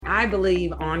I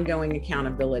believe ongoing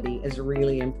accountability is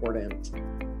really important.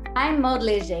 I'm Maud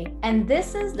Leger, and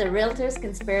this is the Realtors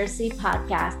Conspiracy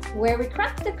Podcast, where we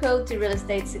crack the code to real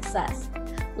estate success.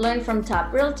 Learn from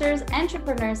top realtors,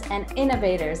 entrepreneurs, and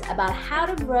innovators about how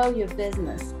to grow your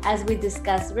business as we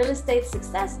discuss real estate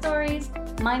success stories,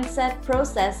 mindset,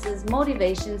 processes,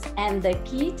 motivations, and the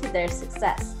key to their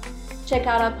success. Check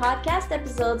out our podcast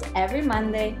episodes every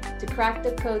Monday to crack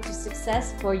the code to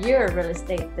success for your real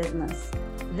estate business.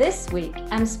 This week,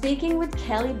 I'm speaking with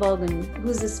Kelly Bogan,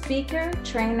 who's a speaker,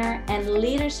 trainer, and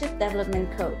leadership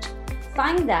development coach.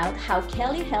 Find out how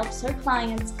Kelly helps her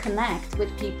clients connect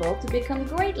with people to become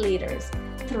great leaders,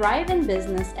 thrive in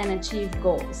business, and achieve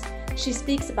goals. She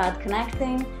speaks about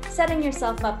connecting, setting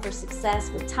yourself up for success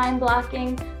with time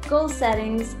blocking, goal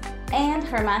settings, and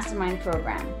her mastermind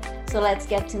program. So let's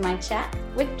get to my chat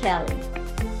with Kelly.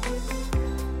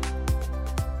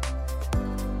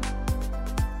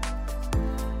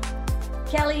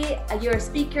 Kelly, you're a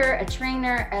speaker, a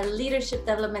trainer, a leadership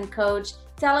development coach.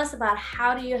 Tell us about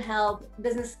how do you help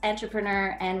business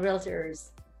entrepreneur and realtors?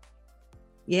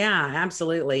 Yeah,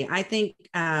 absolutely. I think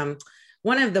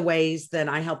one of the ways that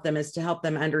I help them is to help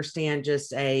them understand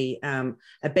just a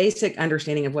basic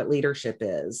understanding of what leadership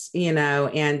is,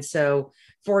 and so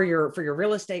for your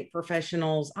real estate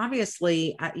professionals,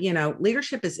 obviously,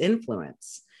 leadership is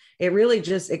influence. It really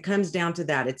it comes down to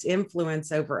that. It's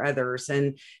influence over others.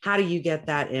 And how do you get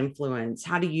that influence?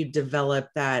 How do you develop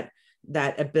that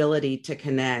ability to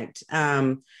connect?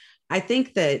 I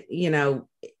think that,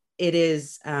 it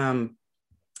is,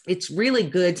 it's really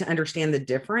good to understand the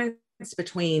difference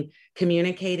between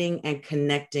communicating and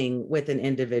connecting with an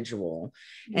individual.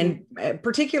 Mm-hmm. And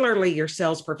particularly your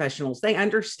sales professionals, they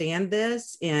understand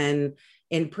this in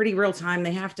pretty real time.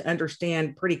 They have to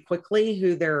understand pretty quickly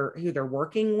who they're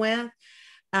working with.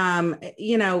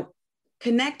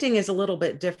 Connecting is a little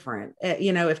bit different.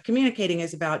 If communicating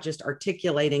is about just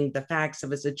articulating the facts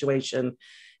of a situation,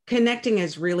 connecting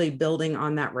is really building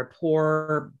on that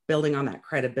rapport, building on that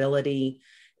credibility,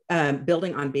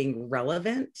 building on being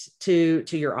relevant to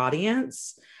your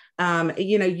audience.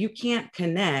 You can't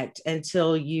connect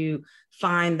until you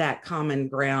find that common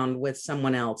ground with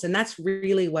someone else. And that's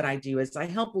really what I do is I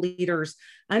help leaders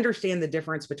understand the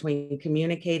difference between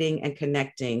communicating and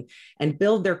connecting and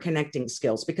build their connecting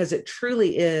skills, because it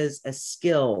truly is a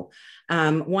skill.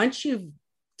 Once you've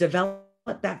developed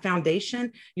that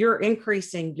foundation, you're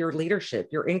increasing your leadership,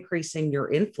 you're increasing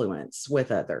your influence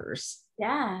with others.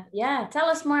 Yeah. Tell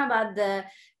us more about the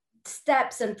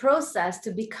steps and process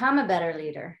to become a better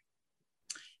leader.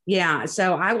 Yeah.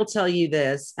 So I will tell you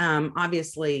this,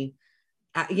 obviously,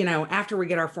 after we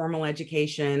get our formal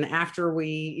education, after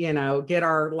we, get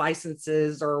our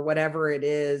licenses or whatever it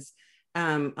is,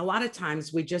 a lot of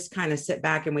times we just kind of sit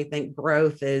back and we think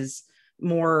growth is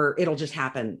more, it'll just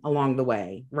happen along the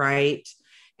way. Right.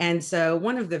 And so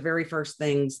one of the very first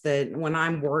things that when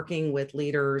I'm working with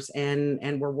leaders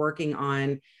and we're working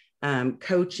on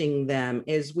coaching them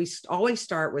is we always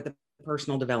start with a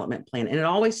personal development plan. And it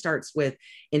always starts with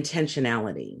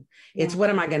intentionality. It's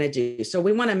what am I going to do? So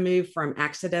we want to move from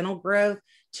accidental growth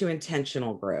to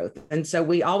intentional growth. And so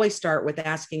we always start with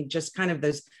asking just kind of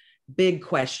those big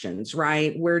questions,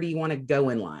 right? Where do you want to go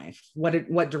in life?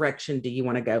 What direction do you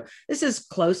want to go? This is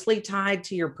closely tied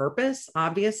to your purpose,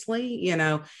 obviously,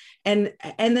 and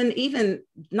then even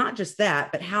not just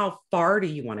that, but how far do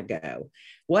you want to go?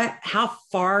 How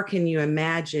far can you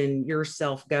imagine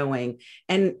yourself going,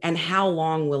 and how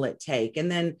long will it take? And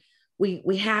then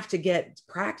we have to get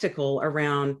practical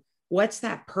around what's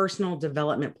that personal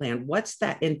development plan? What's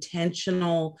that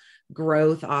intentional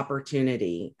growth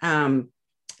opportunity?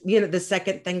 The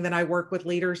second thing that I work with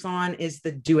leaders on is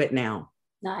the do it now.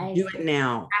 Nice. Do it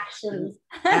now. Actions.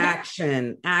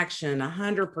 action,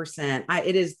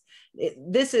 100%.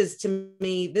 This is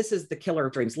the killer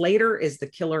of dreams. Later is the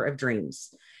killer of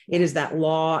dreams. It is that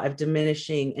law of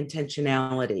diminishing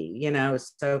intentionality,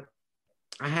 so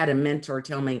I had a mentor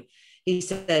tell me, he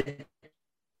said,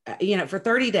 for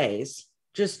 30 days,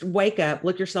 just wake up,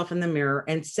 look yourself in the mirror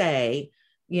and say,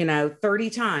 30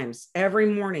 times every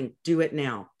morning, do it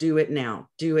now, do it now,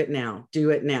 do it now, do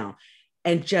it now.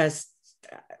 And just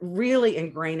really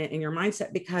ingrain it in your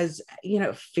mindset, because,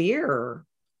 fear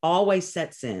always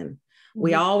sets in. Mm-hmm.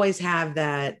 We always have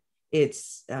that.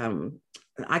 It's,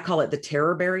 I call it the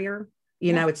terror barrier.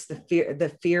 It's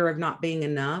the fear of not being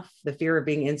enough, the fear of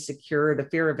being insecure, the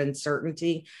fear of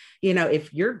uncertainty.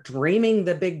 If you're dreaming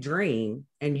the big dream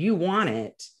and you want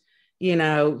it,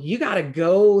 you got to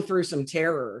go through some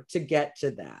terror to get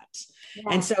to that. Yeah.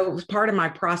 And so part of my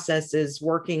process is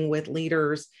working with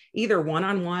leaders, either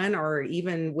one-on-one or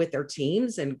even with their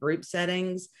teams and group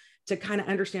settings, to kind of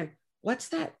understand what's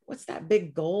that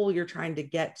big goal you're trying to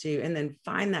get to, and then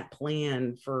find that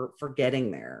plan for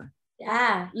getting there.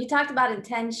 Yeah, you talked about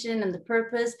intention and the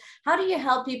purpose. How do you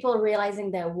help people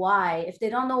realizing their why if they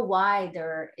don't know why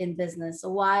they're in business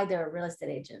or why they're a real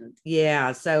estate agent?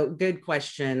 Yeah, so good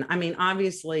question. I mean,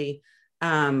 obviously,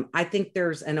 I think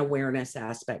there's an awareness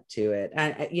aspect to it.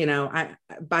 I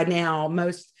by now,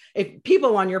 most if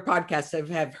people on your podcast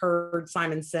have heard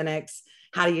Simon Sinek's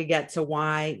 "How do you get to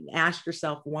why?" Ask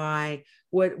yourself why.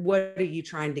 What are you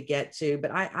trying to get to?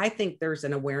 But I think there's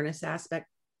an awareness aspect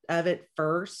of it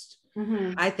first.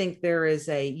 Mm-hmm. I think there is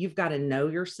you've got to know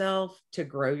yourself to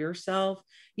grow yourself.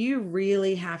 You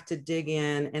really have to dig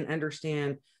in and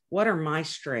understand, what are my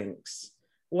strengths?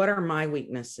 What are my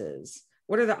weaknesses?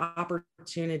 What are the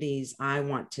opportunities I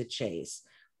want to chase?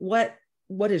 What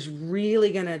is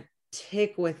really going to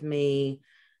tick with me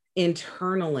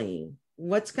internally?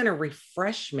 What's going to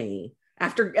refresh me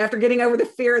after getting over the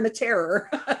fear and the terror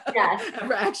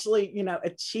of actually,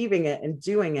 achieving it and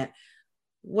doing it?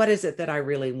 What is it that I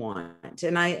really want?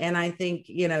 And I think,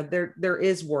 there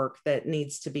is work that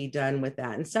needs to be done with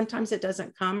that. And sometimes it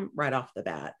doesn't come right off the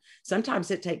bat. Sometimes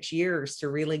it takes years to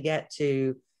really get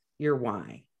to your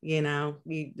why,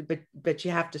 but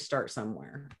you have to start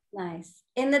somewhere. Nice.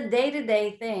 In the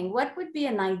day-to-day thing, what would be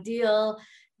an ideal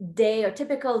day or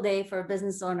typical day for a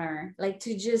business owner? Like,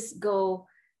 to just go,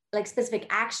 like, specific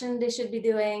action they should be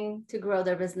doing to grow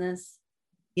their business?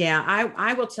 Yeah,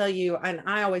 I will tell you, and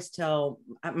I always tell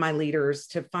my leaders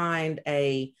to find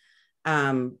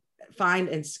and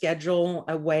schedule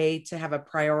a way to have a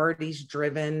priorities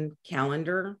driven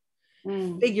calendar.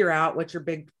 Figure out what your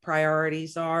big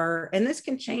priorities are. And this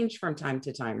can change from time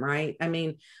to time, right? I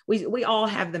mean, we all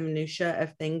have the minutia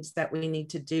of things that we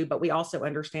need to do, but we also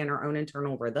understand our own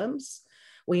internal rhythms.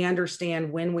 We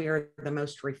understand when we are the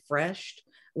most refreshed,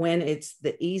 when it's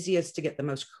the easiest to get the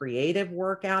most creative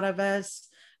work out of us,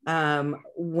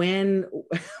 when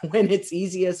it's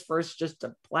easiest for us just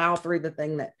to plow through the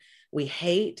thing that we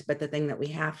hate, but the thing that we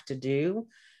have to do.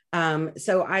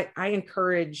 So I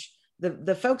encourage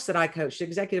the folks that I coach, the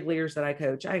executive leaders that I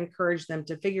coach, I encourage them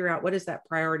to figure out what is that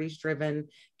priorities driven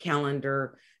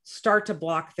calendar, start to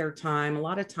block their time, a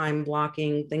lot of time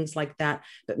blocking, things like that,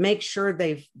 but make sure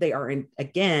they are in,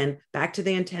 again, back to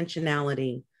the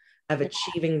intentionality of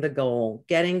achieving the goal,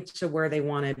 getting to where they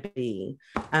want to be,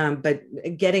 but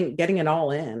getting it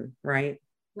all in, right?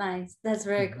 Nice. That's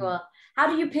very cool. How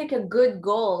do you pick a good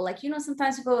goal? Like,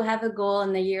 sometimes people have a goal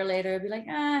and a year later be like,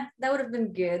 that would have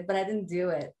been good, but I didn't do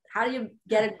it. How do you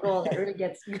get a goal that really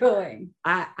gets going?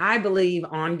 I believe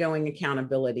ongoing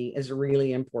accountability is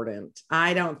really important.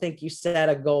 I don't think you set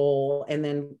a goal and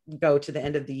then go to the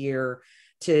end of the year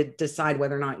to decide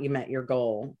whether or not you met your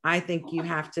goal. I think you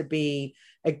have to be,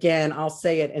 again, I'll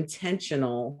say it,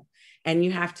 intentional. And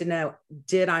you have to know,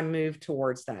 did I move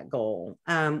towards that goal?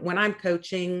 When I'm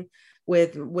coaching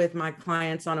with my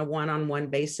clients on a one-on-one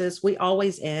basis, we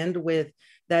always end with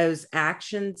those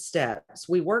action steps.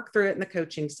 We work through it in the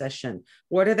coaching session.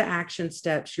 What are the action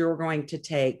steps you're going to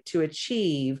take to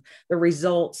achieve the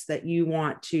results that you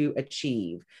want to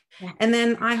achieve? Yeah. And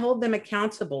then I hold them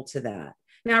accountable to that.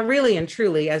 Now, really and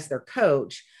truly, as their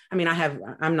coach, I mean,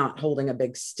 I'm not holding a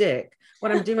big stick.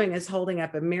 What I'm doing is holding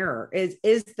up a mirror.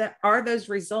 Are those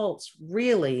results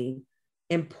really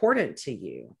important to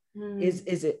you?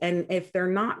 Is it? And if they're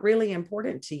not really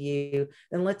important to you,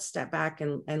 then let's step back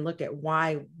and look at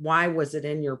why was it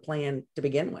in your plan to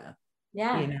begin with?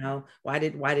 Yeah. Why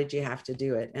did you have to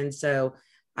do it? And so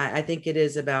I think it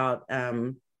is about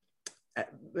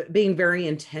being very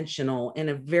intentional in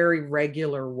a very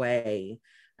regular way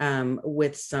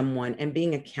with someone and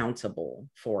being accountable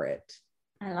for it.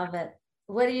 I love it.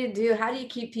 What do you do? How do you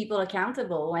keep people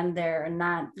accountable when they're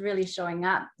not really showing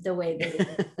up the way they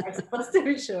are supposed to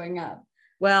be showing up?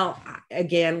 Well,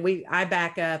 again, I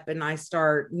back up and I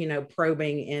start,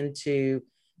 probing into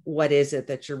what is it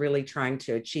that you're really trying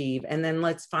to achieve. And then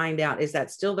let's find out, is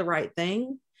that still the right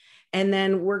thing? And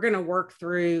then we're going to work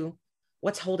through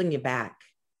what's holding you back.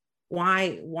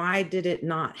 Why did it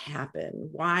not happen?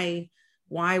 Why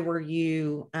were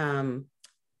you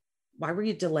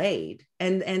delayed?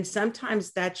 And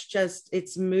sometimes that's just,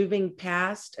 it's moving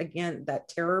past, again, that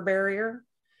terror barrier.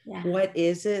 Yeah. What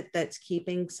is it that's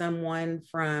keeping someone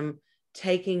from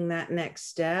taking that next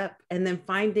step? And then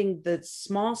finding the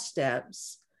small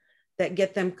steps that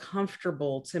get them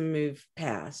comfortable to move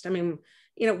past. I mean,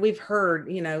 we've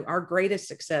heard, our greatest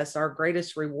success, our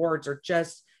greatest rewards are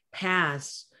just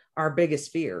past our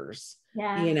biggest fears.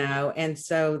 Yeah. And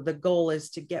so the goal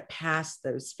is to get past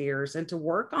those fears and to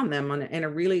work on them in a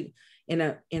really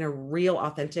in a real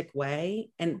authentic way,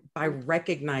 and by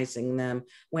recognizing them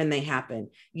when they happen.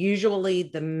 Usually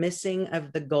the missing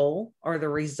of the goal or the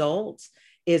results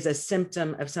is a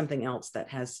symptom of something else that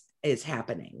is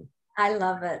happening. I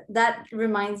love it. That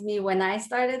reminds me, when I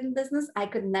started in business, I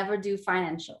could never do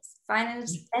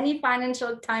any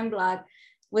financial time block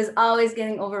was always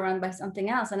getting overrun by something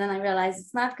else. And then I realized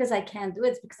it's not because I can't do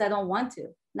it, it's because I don't want to.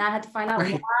 Now I had to find out,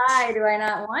 why do I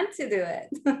not want to do it?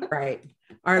 Right.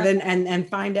 Or then, and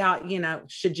find out,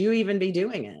 should you even be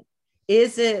doing it?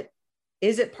 Is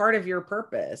it part of your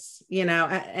purpose? And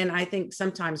I think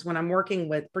sometimes when I'm working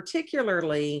with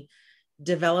particularly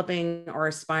developing or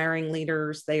aspiring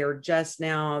leaders,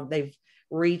 they've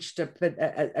reached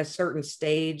a certain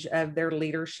stage of their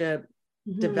leadership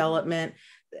development.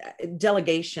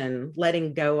 Delegation,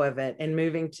 letting go of it and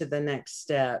moving to the next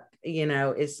step,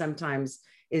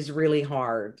 is really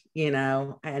hard,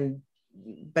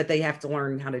 but they have to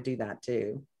learn how to do that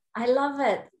too. I love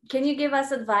it. Can you give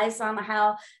us advice on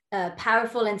how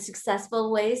powerful and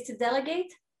successful ways to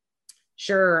delegate?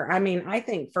 Sure. I mean, I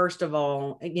think first of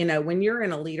all, when you're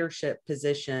in a leadership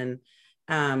position,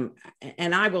 and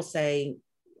I will say,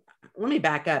 let me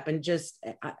back up and just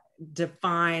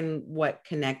define what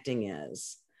connecting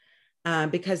is,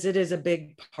 because it is a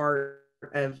big part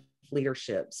of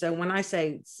leadership. So when I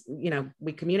say,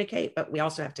 we communicate, but we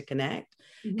also have to connect.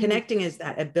 Connecting is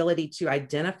that ability to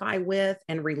identify with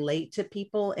and relate to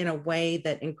people in a way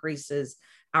that increases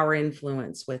our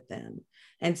influence with them.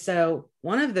 And so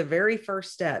one of the very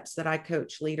first steps that I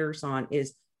coach leaders on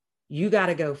is you got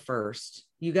to go first.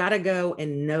 You got to go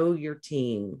and know your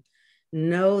team,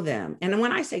 know them. And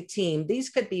when I say team, these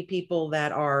could be people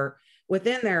that are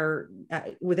within their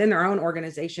own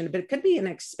organization, but it could be an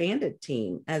expanded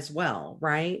team as well,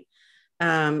 right?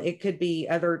 It could be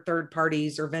other third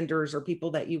parties or vendors or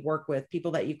people that you work with,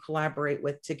 people that you collaborate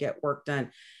with to get work done.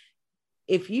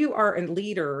 If you are a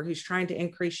leader who's trying to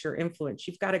increase your influence,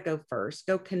 you've got to go first,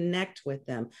 go connect with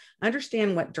them,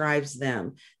 understand what drives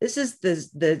them. This is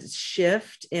the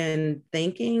shift in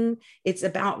thinking. It's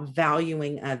about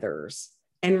valuing others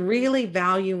and really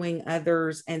valuing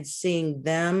others and seeing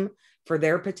them for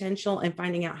their potential and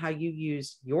finding out how you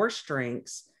use your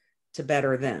strengths to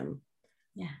better them.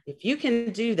 Yeah. If you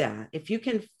can do that, if you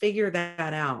can figure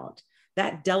that out,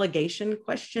 that delegation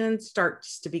question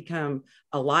starts to become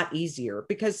a lot easier.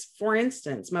 Because, for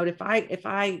instance, Mo, if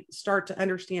I start to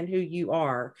understand who you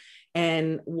are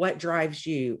and what drives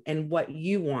you and what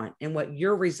you want and what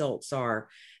your results are,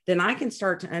 then I can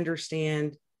start to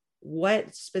understand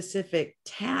what specific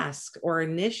tasks or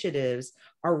initiatives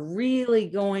are really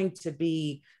going to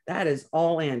be, that is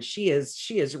all in. She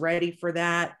is ready for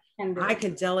that. I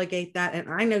can delegate that. And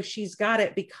I know she's got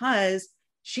it because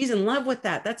she's in love with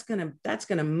that. That's going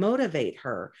to motivate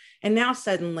her. And now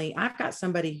suddenly I've got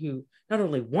somebody who not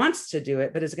only wants to do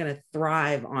it, but is going to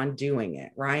thrive on doing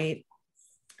it. Right.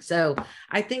 So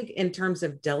I think in terms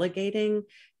of delegating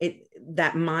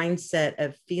that mindset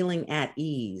of feeling at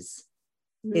ease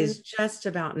is just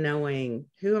about knowing,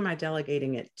 who am I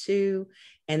delegating it to?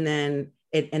 And then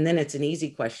it's an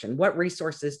easy question. What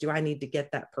resources do I need to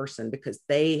get that person? Because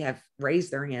they have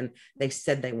raised their hand. They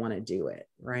said they want to do it.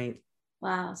 Right.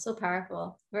 Wow. So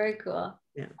powerful. Very cool.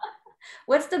 Yeah.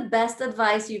 What's the best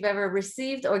advice you've ever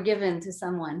received or given to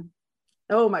someone?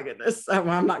 Oh my goodness.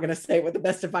 I'm not going to say what the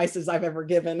best advice is I've ever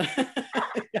given.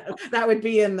 That would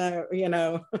be in the,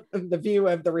 the view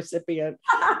of the recipient.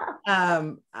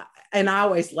 And I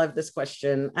always love this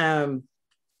question. And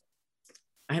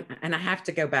I have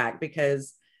to go back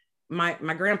because my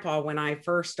grandpa, when I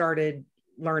first started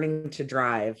learning to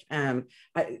drive,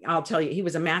 I'll tell you, he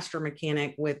was a master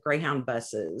mechanic with Greyhound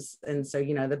buses. And so,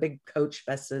 the big coach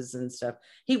buses and stuff,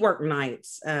 he worked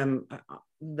nights,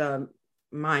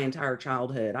 my entire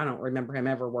childhood. I don't remember him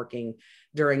ever working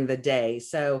during the day.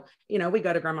 So, we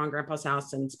go to Grandma and Grandpa's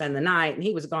house and spend the night, and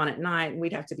he was gone at night, and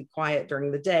we'd have to be quiet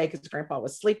during the day because Grandpa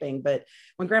was sleeping. But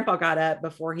when Grandpa got up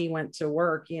before he went to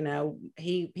work, he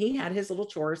had his little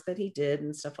chores that he did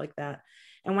and stuff like that.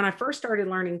 And when I first started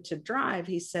learning to drive,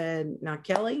 he said, "Now,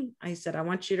 Kelly," I said, "I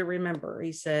want you to remember,"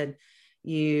 he said,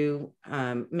 "you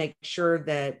make sure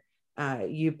that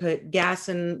you put gas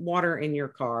and water in your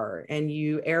car, and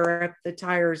you air up the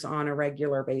tires on a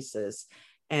regular basis,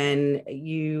 and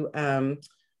you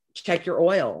check your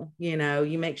oil,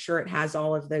 you make sure it has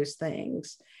all of those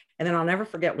things." And then I'll never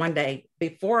forget one day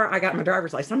before I got my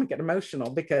driver's license, I'm gonna get emotional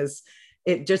because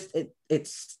it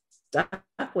stuck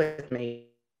with me.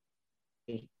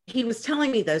 He was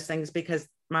telling me those things because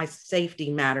my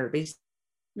safety mattered. He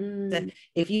said,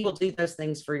 if you will do those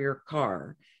things for your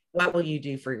car, what will you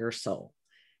do for your soul?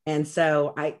 And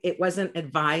so it wasn't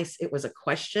advice, it was a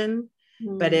question,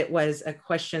 but it was a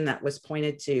question that was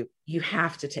pointed to, you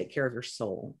have to take care of your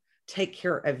soul, take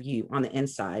care of you on the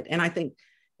inside. And I think,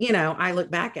 I look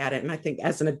back at it and I think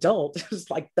as an adult, it was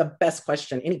like the best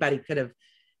question anybody could have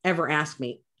ever asked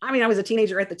me. I mean, I was a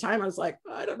teenager at the time. I was like,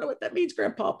 I don't know what that means,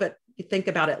 Grandpa. But you think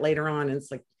about it later on, and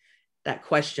it's like that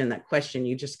question,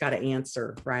 you just got to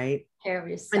answer, right? Care of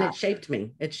yourself. And it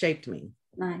shaped me.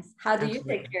 Nice. How do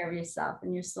Absolutely. you take care of yourself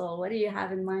and your soul? What do you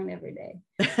have in mind every day?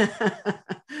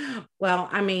 Well,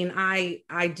 I mean, I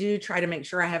do try to make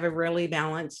sure I have a really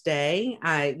balanced day.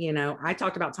 I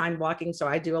talked about time blocking. So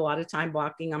I do a lot of time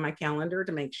blocking on my calendar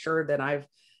to make sure that I've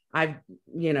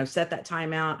set that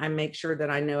time out. I make sure that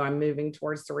I know I'm moving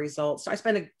towards the results. So I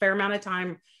spend a fair amount of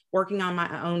time working on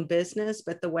my own business,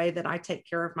 but the way that I take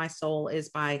care of my soul is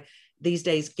by these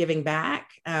days giving back,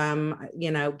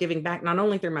 giving back not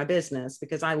only through my business,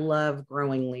 because I love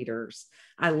growing leaders.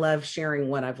 I love sharing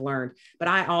what I've learned, but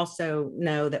I also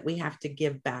know that we have to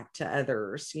give back to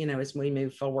others, as we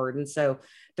move forward. And so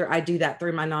I do that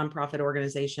through my nonprofit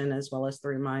organization, as well as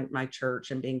through my church,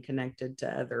 and being connected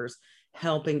to others,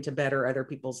 helping to better other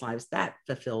people's lives. That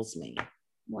fulfills me.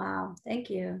 Wow. Thank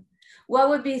you. What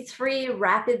would be 3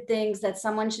 rapid things that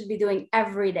someone should be doing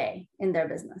every day in their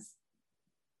business?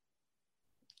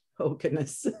 Oh,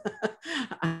 goodness.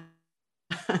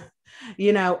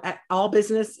 All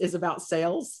business is about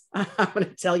sales. I'm going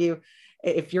to tell you,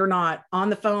 if you're not on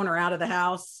the phone or out of the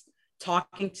house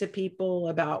talking to people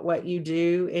about what you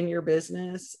do in your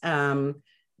business,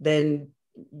 then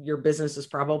your business is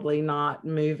probably not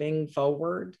moving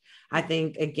forward. I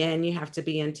think, again, you have to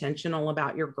be intentional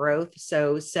about your growth.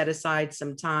 So set aside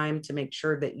some time to make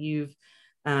sure that you've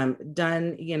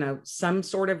done, some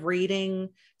sort of reading,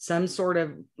 some sort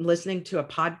of listening to a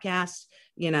podcast,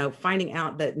 finding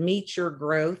out that meets your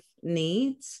growth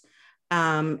needs.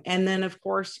 And then, of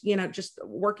course, just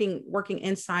working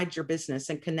inside your business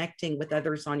and connecting with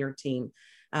others on your team,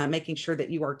 making sure that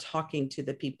you are talking to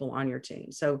the people on your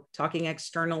team. So talking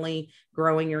externally,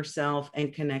 growing yourself,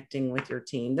 and connecting with your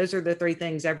team. Those are the 3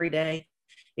 things every day.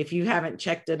 If you haven't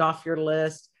checked it off your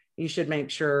list, you should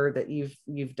make sure that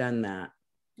you've done that.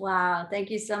 Wow. Thank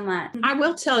you so much. I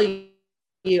will tell you,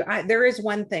 there is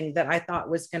one thing that I thought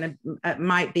was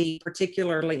might be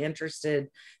particularly interested,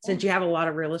 since you have a lot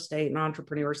of real estate and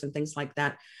entrepreneurs and things like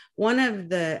that. One of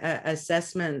the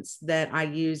assessments that I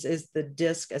use is the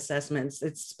DISC assessments.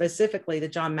 It's specifically the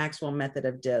John Maxwell method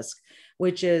of DISC,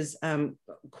 which is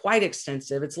quite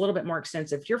extensive. It's a little bit more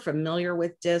extensive. If you're familiar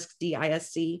with DISC,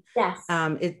 D-I-S-C, yes.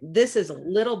 This is a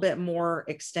little bit more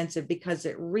extensive because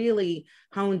it really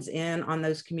hones in on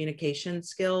those communication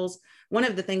skills. One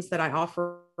of the things that I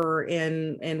offer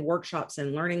in workshops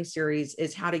and learning series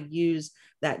is how to use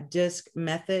that DISC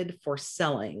method for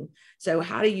selling. So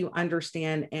how do you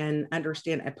understand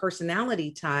a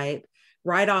personality type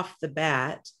right off the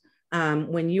bat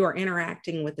when you are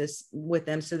interacting with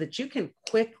them, so that you can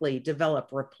quickly develop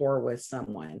rapport with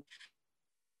someone.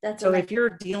 So if you're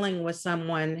dealing with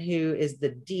someone who is the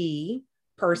D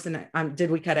person,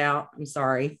 did we cut out? I'm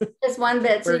sorry. Just one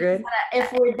bit. We're good.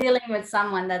 If we're dealing with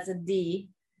someone that's a D.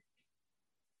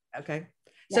 Okay.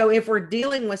 So if we're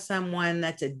dealing with someone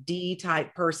that's a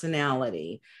D-type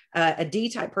personality, a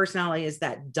D-type personality is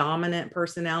that dominant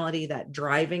personality, that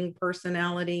driving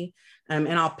personality. And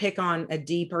I'll pick on a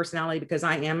D personality because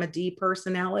I am a D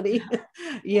personality.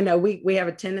 We have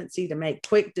a tendency to make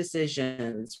quick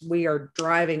decisions. We are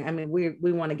driving. I mean,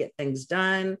 we want to get things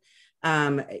done.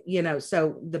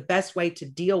 So the best way to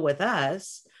deal with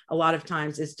us a lot of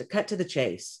times is to cut to the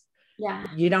chase. Yeah.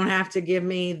 You don't have to give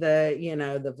me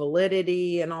the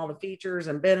validity and all the features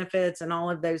and benefits and all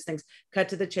of those things. Cut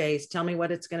to the chase. Tell me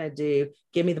what it's going to do.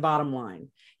 Give me the bottom line.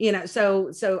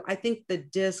 So I think the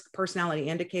DISC personality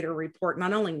indicator report,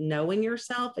 not only knowing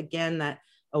yourself, again, that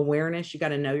awareness, you got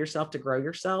to know yourself to grow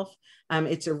yourself.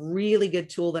 It's a really good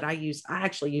tool that I use. I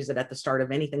actually use it at the start of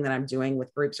anything that I'm doing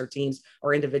with groups or teams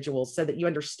or individuals, so that you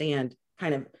understand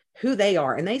kind of who they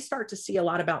are and they start to see a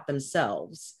lot about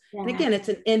themselves. Yeah. And again, it's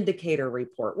an indicator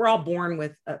report. We're all born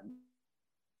with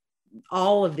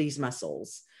all of these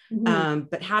muscles. Mm-hmm.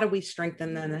 But how do we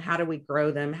strengthen them, and how do we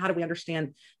grow them? How do we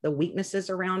understand the weaknesses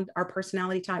around our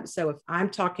personality type? So if I'm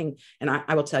talking, and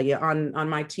I will tell you on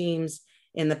my teams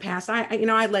in the past,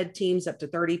 I led teams up to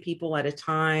 30 people at a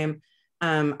time.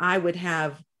 I would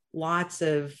have lots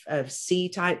of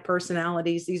C-type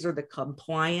personalities. These are the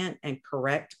compliant and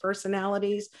correct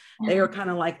personalities. They are kind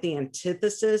of like the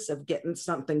antithesis of getting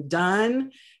something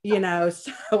done,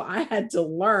 So I had to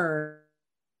learn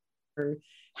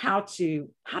how to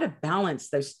balance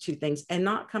those two things and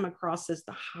not come across as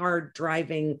the hard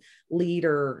driving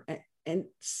leader, and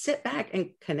sit back and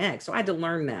connect. So I had to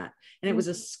learn that. And it was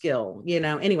a skill,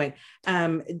 anyway.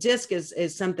 DISC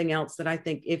is something else that I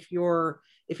think if your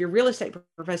real estate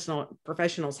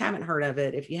professionals haven't heard of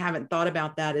it, if you haven't thought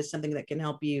about that as something that can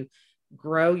help you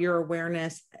grow your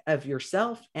awareness of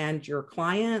yourself and your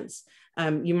clients,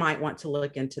 you might want to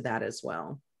look into that as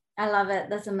well. I love it.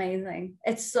 That's amazing.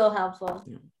 It's so helpful.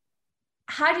 Yeah.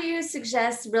 How do you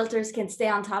suggest realtors can stay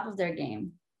on top of their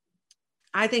game?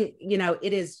 I think,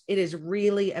 it is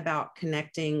really about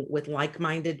connecting with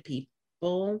like-minded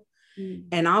people.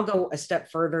 And I'll go a step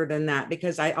further than that,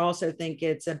 because I also think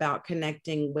it's about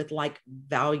connecting with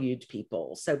like-valued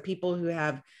people. So people who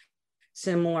have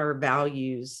similar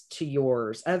values to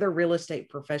yours, other real estate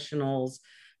professionals,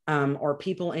 or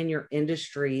people in your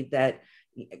industry that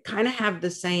kind of have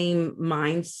the same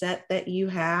mindset that you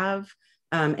have,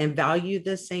 and value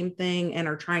the same thing and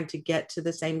are trying to get to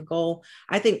the same goal.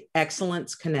 I think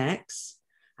excellence connects.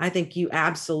 I think you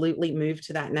absolutely move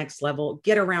to that next level,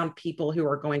 get around people who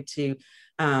are going to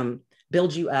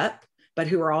build you up, but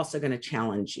who are also going to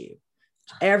challenge you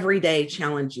every day,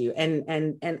 challenge you. And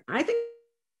I think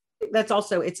that's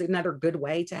also, it's another good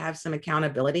way to have some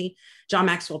accountability. John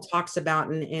Maxwell talks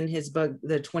about in his book,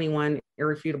 The 21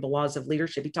 Irrefutable Laws of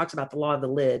Leadership, he talks about the law of the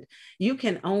lid. You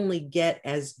can only get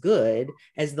as good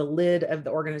as the lid of the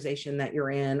organization that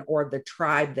you're in or the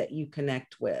tribe that you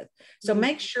connect with. So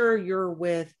make sure you're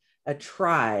with a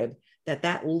tribe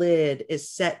that lid is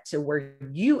set to where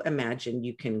you imagine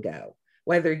you can go.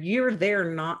 Whether you're there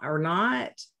or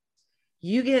not,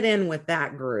 you get in with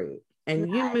that group.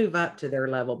 And you move up to their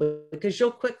level, because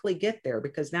you'll quickly get there,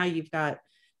 because now you've got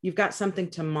something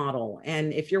to model.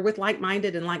 And if you're with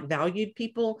like-minded and like-valued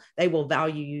people, they will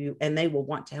value you and they will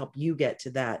want to help you get to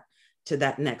that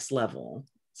next level.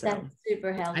 So that's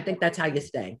super helpful. I think that's how you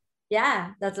stay.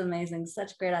 Yeah, that's amazing.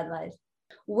 Such great advice.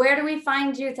 Where do we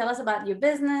find you? Tell us about your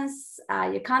business,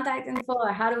 your contact info,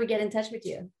 or how do we get in touch with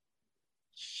you?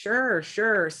 Sure.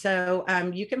 So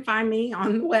you can find me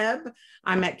on the web.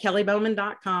 I'm at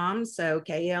kellybaughman.com. So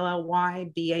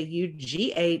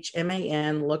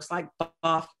KELLYBAUGHMAN, looks like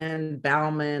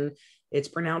Baughman. It's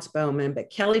pronounced Bowman, but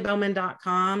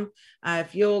kellybaughman.com.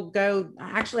 If you'll go,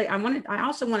 actually, I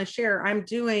also want to share, I'm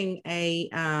doing a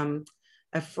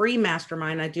free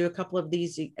mastermind. I do a couple of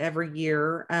these every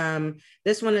year.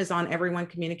 This one is on Everyone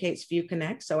Communicates, Few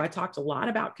Connect. So I talked a lot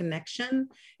about connection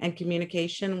and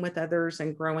communication with others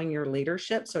and growing your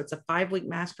leadership. So it's a 5-week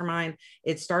mastermind.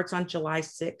 It starts on July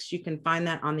 6th. You can find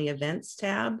that on the events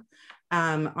tab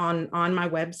on my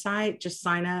website. Just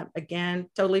sign up. Again,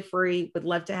 totally free. Would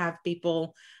love to have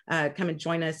people come and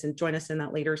join us in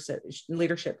that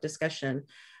leadership discussion.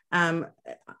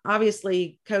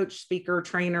 Obviously coach, speaker,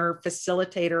 trainer,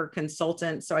 facilitator,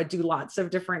 consultant. So I do lots of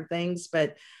different things,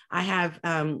 but I have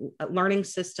learning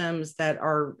systems that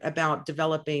are about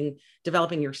developing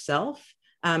yourself,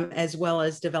 as well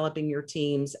as developing your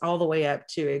teams, all the way up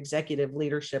to executive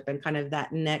leadership and kind of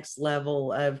that next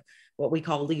level of what we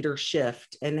call leadership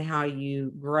and how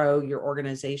you grow your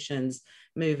organizations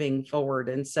moving forward.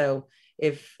 And so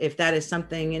if that is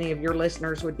something any of your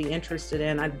listeners would be interested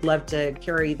in, I'd love to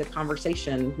carry the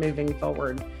conversation moving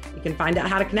forward. You can find out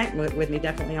how to connect with me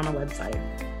definitely on my website.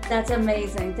 That's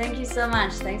amazing. Thank you so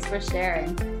much. Thanks for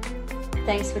sharing.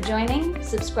 Thanks for joining.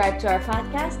 Subscribe to our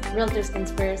podcast, Realtors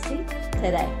Conspiracy,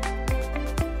 today.